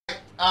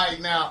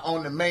right, now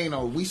on the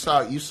Mano, you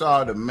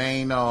saw the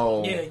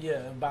Mano.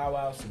 Yeah, Bow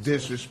Wow.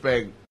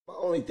 Disrespect. My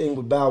only thing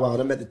with Bow Wow,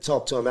 I meant to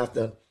talk to him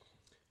after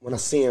when I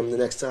see him the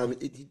next time.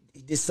 He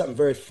did something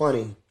very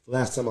funny the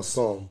last time I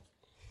saw him.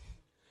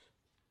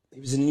 He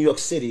was in New York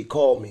City. He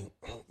called me.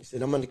 He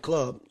said, "I'm in the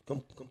club.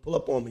 Come pull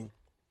up on me."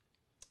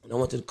 And I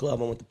went to the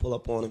club. I went to pull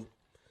up on him,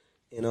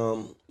 and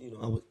I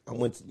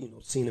went to,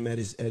 seen him at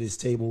his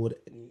table,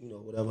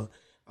 whatever.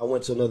 I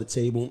went to another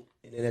table,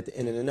 and then at the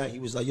end of the night, he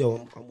was like,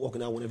 "Yo, I'm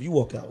walking out whenever you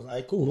walk out." I was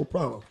like, "Cool, no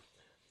problem."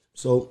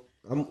 So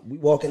we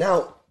walking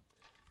out,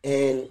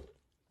 and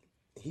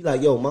he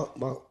like, "Yo, my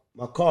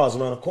car's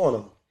around the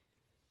corner."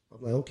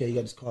 I'm like, "Okay, you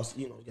got this car,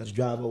 you got your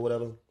driver or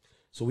whatever."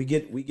 So we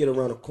get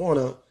around the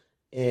corner,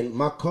 and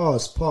my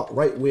car's parked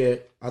right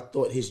where I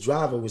thought his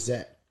driver was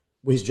at.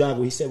 Where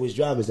he said where his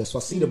driver's at. So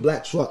I see the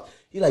black truck.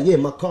 He like, "Yeah,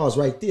 my car's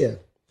right there."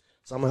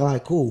 So I'm like, "All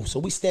right, cool." So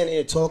we standing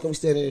there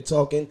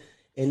talking,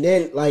 and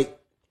then like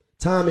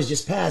time is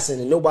just passing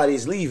and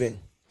nobody's leaving.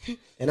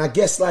 And I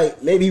guess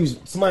like maybe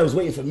somebody was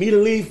waiting for me to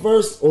leave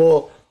first,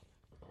 or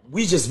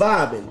we just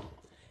vibing.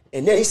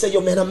 And then he said,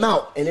 "Yo, man, I'm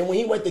out." And then when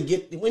he went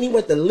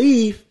to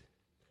leave,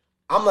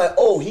 I'm like,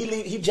 "Oh,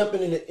 he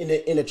jumping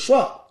in the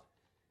truck."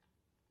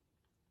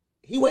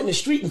 He went in the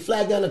street and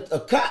flagged down a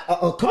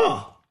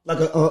car, like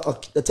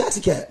a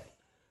taxi cab.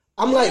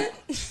 I'm like,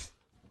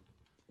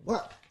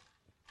 "What?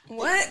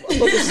 What?"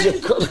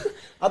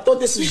 I thought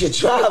this was your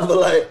driver.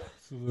 Like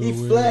he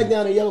flagged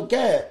down a yellow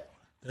cab.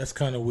 That's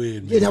kind of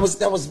weird. Man. Yeah, that was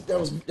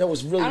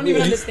really I don't weird.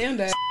 even understand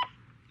that.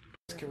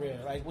 Career,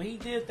 like when he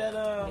did that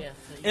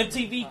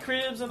MTV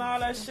Cribs and all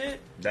that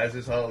shit. That's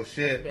his whole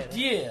shit.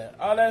 Yeah,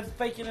 all that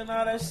faking and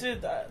all that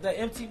shit. The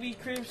MTV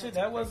Crib shit,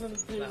 that wasn't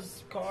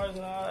his cars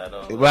and all that.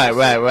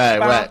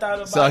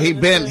 Right. So he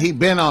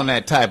been on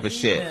that type of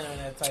shit. Been on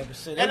that type of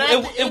shit. And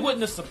It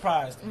wouldn't have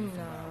surprised me.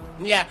 No.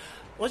 Yeah.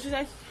 What you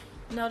say?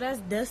 No, that's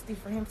dusty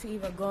for him to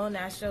even go on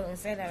that show and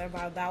say that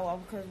about Bow Wow,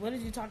 because what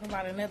is you talking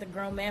about another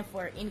grown man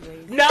for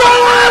anyways? No! Give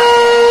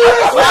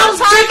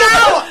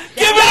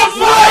it up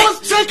for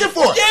it! Check it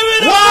for it!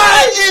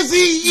 Why is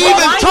he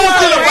even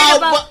talking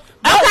about...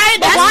 Okay,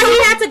 but why he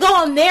had to go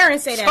on there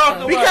and say that?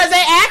 Though? Because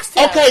they asked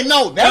him. Okay,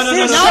 no, that's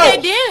his show. No, they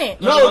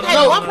didn't. No.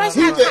 One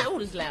person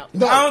is loud.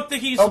 No. I don't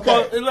think he's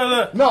supposed.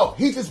 Look. No,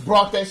 he just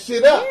brought that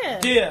shit up.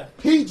 Yeah.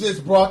 He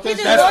just brought that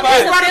shit up.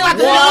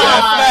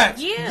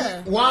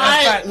 Yeah.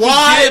 Why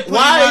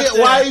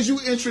is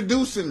you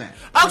introducing that?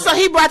 Oh, so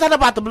he brought that up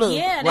about the blue.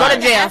 Yeah, go to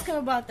jail. Ask him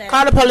about that.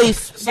 Call the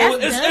police. So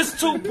it's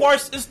two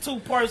parts. It's two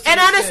parts. And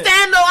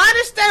understand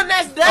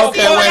that's dusty.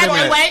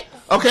 Okay, wait.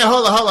 Okay,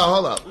 hold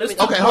on.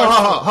 Okay,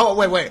 hold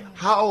on. Wait.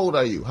 How old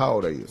are you?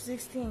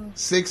 16.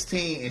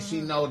 16, and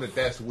she know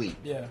that's weak.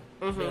 Yeah.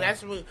 Mm-hmm,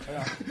 that's weak.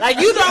 Like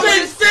you know,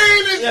 16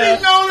 and she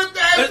know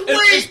that's weak.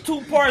 It's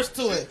two parts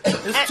to it.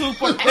 It's two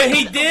parts. And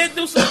he did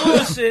do some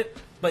bullshit,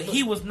 but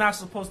he was not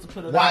supposed to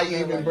put it. Why you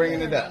even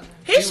bringing it up?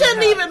 He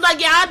shouldn't even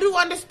I do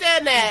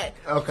understand that.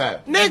 Okay,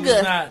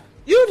 nigga.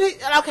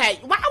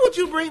 Why would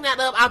you bring that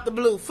up out the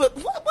blue?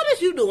 What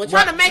is you doing?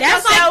 Trying to make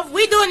yourself... Like,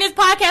 we doing this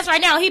podcast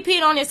right now. He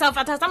peed on himself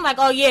at times. I'm like,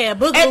 oh yeah,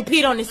 Boogaloo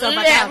peed on himself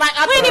at times.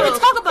 We didn't even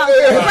talk about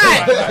that.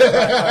 Right.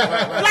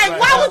 Like,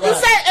 why would you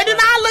say... And then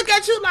I look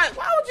at you like,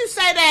 why would you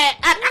say that?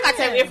 I got to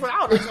tell you different.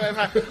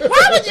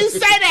 Why would you say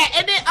that?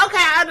 And then, okay,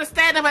 I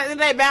understand that, but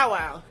then Bow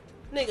Wow.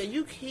 Nigga,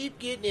 you keep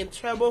getting in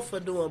trouble for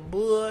doing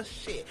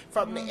bullshit.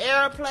 From the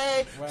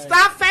airplane. Right.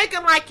 Stop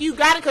faking like you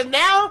got it, because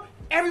now...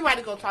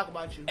 Everybody gonna talk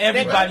about you.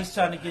 Everybody's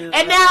trying to get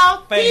and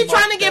now he's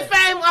trying to get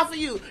fame off of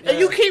you. Yeah. And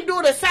you keep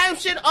doing the same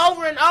shit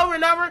over and over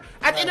and over.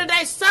 At the end of the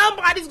day,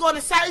 somebody's gonna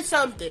say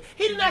something.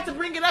 He didn't have to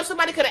bring it up.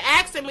 Somebody could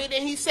have asked him and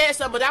then he said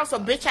something, but that was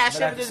some bitch ass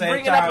shit to just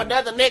bring it up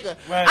another nigga.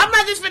 Right. I'm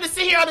not just finna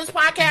sit here on this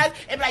podcast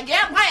and be like,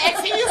 yeah, my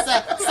ex, he used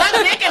to suck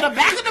dick in the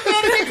back of the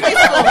building in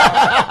preschool.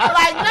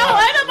 Like, no,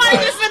 ain't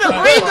nobody just finna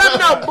bring up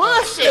no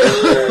bullshit.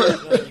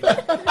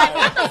 Like,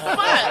 what the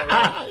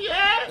fuck?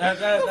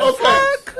 Yeah. Okay.